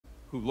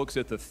who looks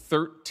at the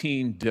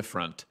 13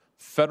 different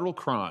federal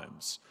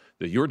crimes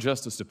that your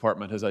Justice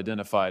Department has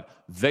identified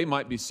they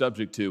might be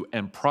subject to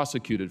and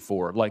prosecuted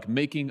for, like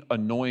making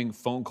annoying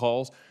phone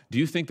calls, do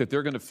you think that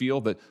they're going to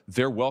feel that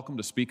they're welcome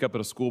to speak up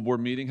at a school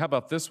board meeting? How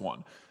about this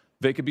one?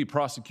 They could be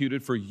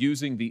prosecuted for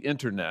using the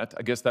internet,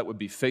 I guess that would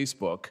be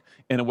Facebook,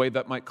 in a way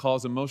that might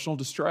cause emotional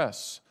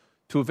distress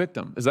to a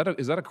victim. Is that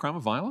a crime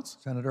of violence?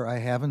 Senator, I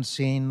haven't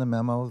seen the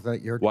memo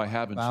that you're Why talking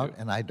haven't about, you?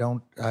 and I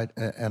don't,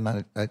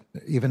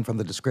 even from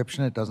the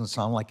description, it doesn't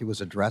sound like it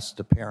was addressed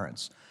to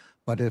parents.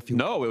 But if you...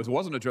 No, it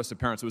wasn't addressed to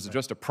parents. It was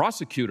addressed to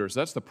prosecutors.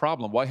 That's the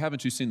problem. Why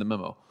haven't you seen the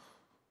memo?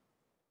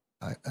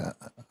 I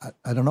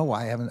don't know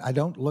why I haven't. I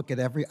don't look at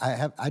every.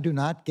 I do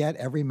not get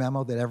every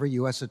memo that every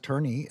U.S.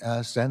 attorney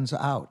sends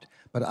out.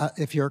 But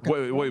if you're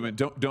wait a minute.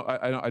 Don't.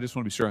 I just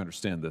want to be sure I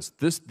understand this.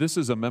 This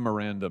is a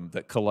memorandum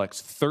that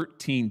collects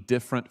 13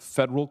 different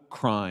federal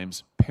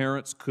crimes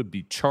parents could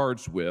be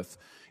charged with.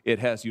 It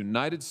has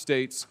United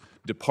States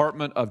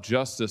Department of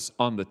Justice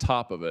on the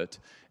top of it,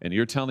 and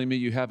you're telling me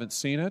you haven't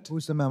seen it?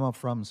 Who's the memo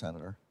from,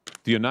 Senator?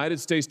 The United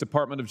States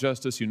Department of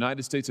Justice,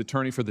 United States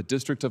Attorney for the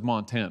District of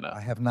Montana. I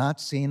have not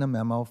seen a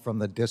memo from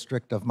the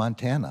District of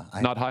Montana.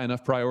 Not high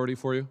enough priority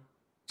for you?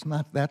 It's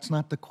not. That's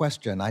not the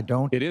question. I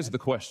don't. It is the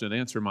question.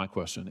 Answer my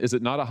question. Is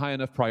it not a high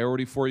enough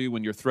priority for you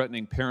when you're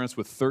threatening parents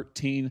with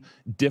 13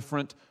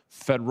 different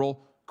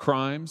federal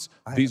crimes?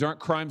 These aren't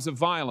crimes of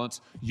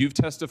violence. You've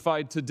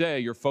testified today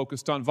you're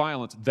focused on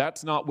violence.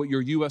 That's not what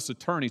your U.S.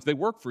 attorneys, they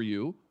work for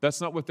you.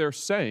 That's not what they're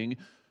saying.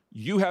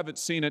 You haven't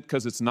seen it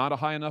because it's not a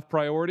high enough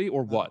priority,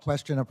 or what?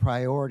 Question of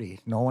priority.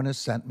 No one has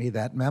sent me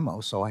that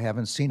memo, so I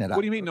haven't seen it.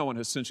 What do you mean no one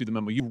has sent you the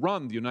memo? You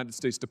run the United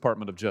States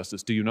Department of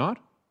Justice, do you not?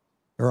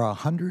 There are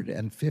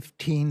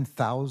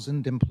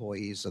 115,000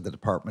 employees of the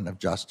Department of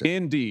Justice.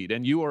 Indeed,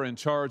 and you are in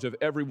charge of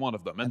every one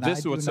of them. And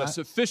this was a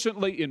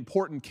sufficiently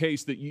important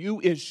case that you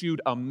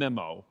issued a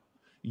memo.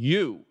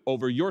 You,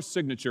 over your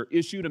signature,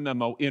 issued a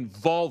memo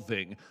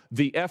involving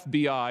the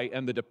FBI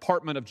and the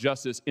Department of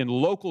Justice in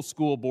local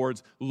school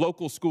boards,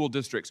 local school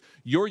districts.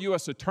 Your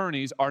U.S.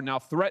 attorneys are now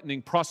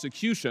threatening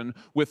prosecution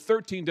with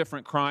 13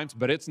 different crimes,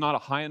 but it's not a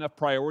high enough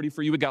priority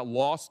for you. It got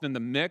lost in the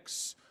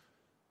mix.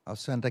 I'll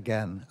send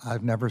again.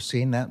 I've never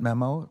seen that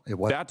memo.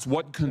 That's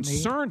what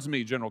concerns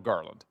me, General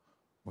Garland.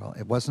 Well,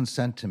 it wasn't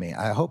sent to me.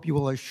 I hope you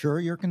will assure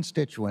your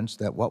constituents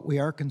that what we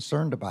are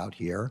concerned about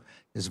here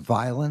is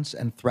violence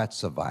and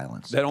threats of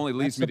violence. That only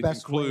leads me to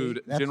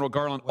conclude, General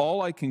Garland,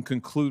 all I can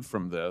conclude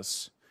from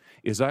this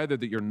is either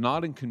that you're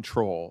not in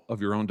control of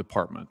your own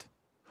department,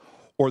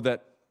 or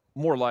that,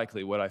 more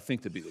likely, what I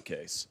think to be the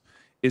case,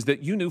 is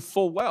that you knew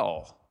full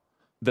well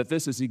that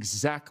this is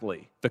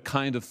exactly the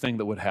kind of thing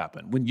that would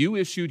happen. When you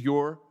issued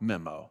your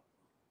memo,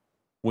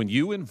 when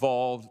you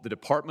involved the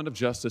Department of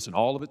Justice and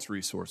all of its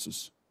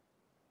resources,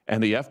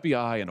 and the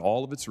FBI and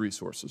all of its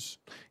resources,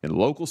 in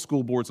local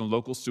school boards and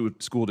local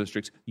school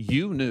districts,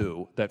 you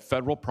knew that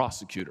federal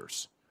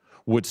prosecutors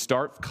would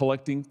start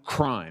collecting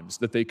crimes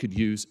that they could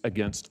use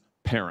against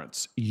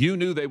parents. You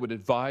knew they would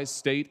advise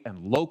state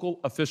and local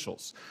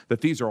officials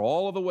that these are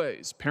all of the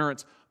ways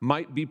parents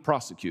might be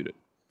prosecuted.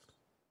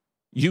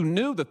 You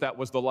knew that that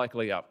was the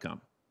likely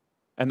outcome,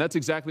 and that's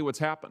exactly what's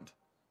happened.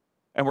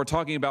 And we're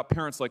talking about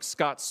parents like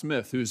Scott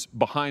Smith, who's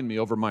behind me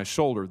over my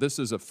shoulder. This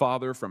is a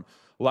father from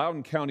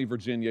Loudoun County,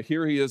 Virginia.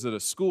 Here he is at a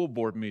school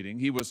board meeting.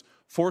 He was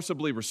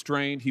forcibly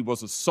restrained. He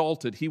was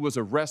assaulted. He was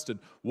arrested.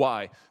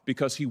 Why?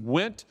 Because he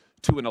went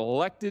to an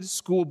elected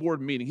school board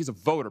meeting. He's a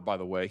voter, by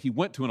the way. He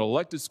went to an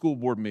elected school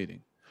board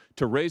meeting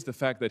to raise the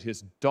fact that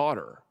his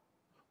daughter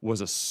was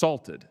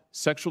assaulted,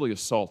 sexually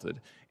assaulted,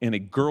 in a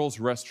girl's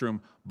restroom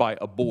by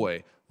a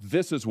boy.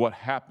 This is what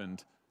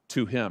happened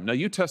to him. Now,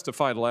 you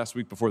testified last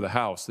week before the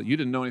House that you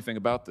didn't know anything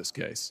about this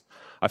case.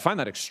 I find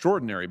that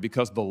extraordinary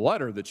because the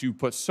letter that you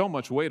put so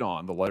much weight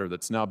on, the letter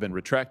that's now been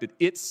retracted,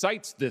 it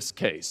cites this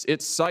case.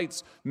 It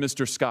cites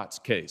Mr. Scott's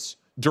case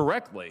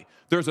directly.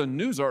 There's a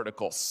news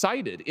article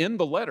cited in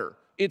the letter.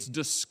 It's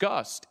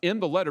discussed in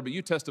the letter, but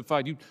you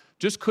testified you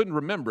just couldn't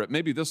remember it.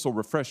 Maybe this will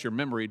refresh your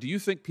memory. Do you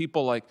think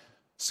people like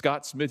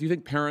Scott Smith, do you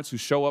think parents who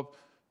show up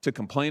to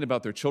complain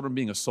about their children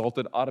being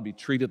assaulted ought to be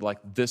treated like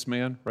this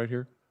man right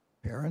here?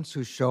 Parents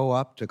who show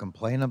up to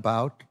complain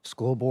about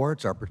school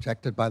boards are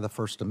protected by the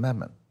First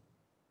Amendment.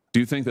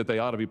 Do you think that they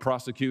ought to be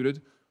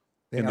prosecuted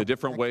in the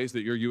different ways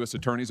that your U.S.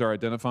 attorneys are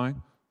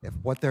identifying? If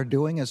what they're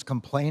doing is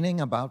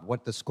complaining about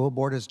what the school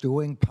board is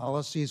doing,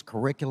 policies,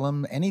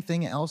 curriculum,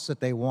 anything else that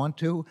they want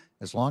to,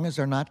 as long as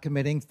they're not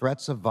committing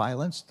threats of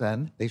violence,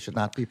 then they should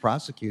not be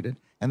prosecuted,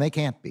 and they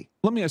can't be.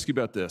 Let me ask you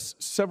about this.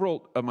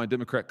 Several of my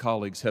Democrat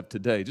colleagues have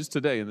today, just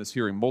today in this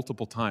hearing,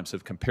 multiple times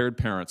have compared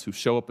parents who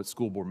show up at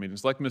school board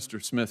meetings, like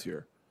Mr. Smith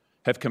here,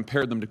 have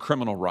compared them to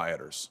criminal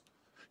rioters.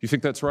 You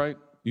think that's right?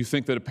 You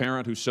think that a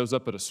parent who shows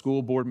up at a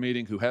school board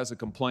meeting, who has a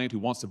complaint, who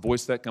wants to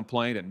voice that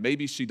complaint, and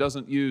maybe she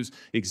doesn't use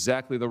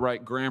exactly the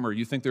right grammar,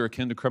 you think they're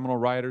akin to criminal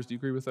rioters? Do you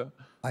agree with that?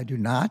 I do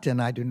not,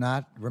 and I do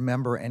not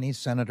remember any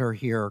senator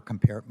here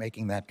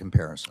making that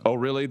comparison. Oh,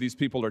 really? These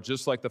people are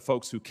just like the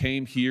folks who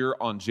came here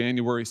on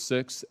January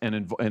 6th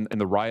and in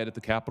the riot at the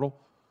Capitol?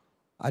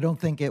 I don't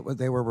think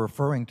they were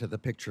referring to the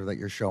picture that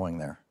you're showing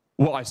there.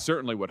 Well, I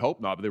certainly would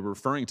hope not, but they were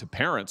referring to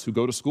parents who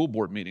go to school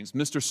board meetings.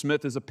 Mr.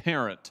 Smith is a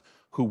parent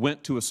who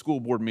went to a school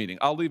board meeting.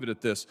 I'll leave it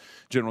at this,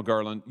 General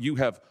Garland. You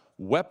have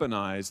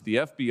weaponized the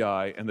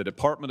FBI and the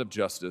Department of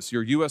Justice.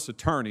 Your U.S.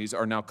 attorneys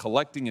are now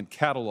collecting and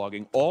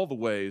cataloging all the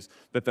ways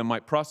that they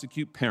might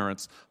prosecute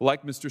parents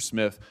like Mr.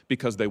 Smith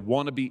because they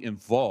want to be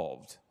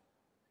involved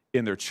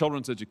in their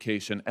children's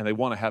education and they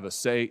want to have a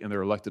say in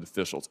their elected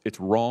officials. It's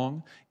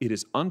wrong. It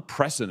is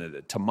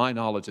unprecedented, to my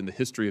knowledge, in the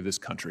history of this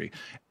country,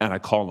 and I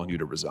call on you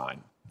to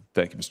resign.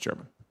 Thank you, Mr.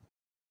 Chairman.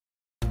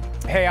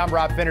 Hey, I'm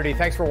Rob Finnerty.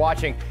 Thanks for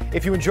watching.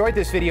 If you enjoyed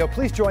this video,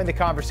 please join the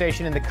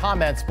conversation in the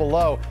comments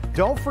below.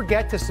 Don't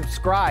forget to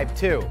subscribe,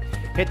 too.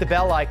 Hit the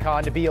bell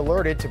icon to be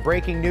alerted to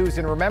breaking news.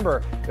 And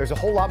remember, there's a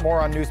whole lot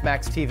more on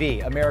Newsmax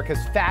TV,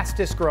 America's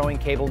fastest growing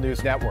cable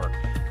news network.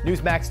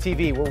 Newsmax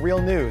TV, where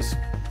real news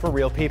for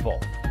real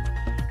people.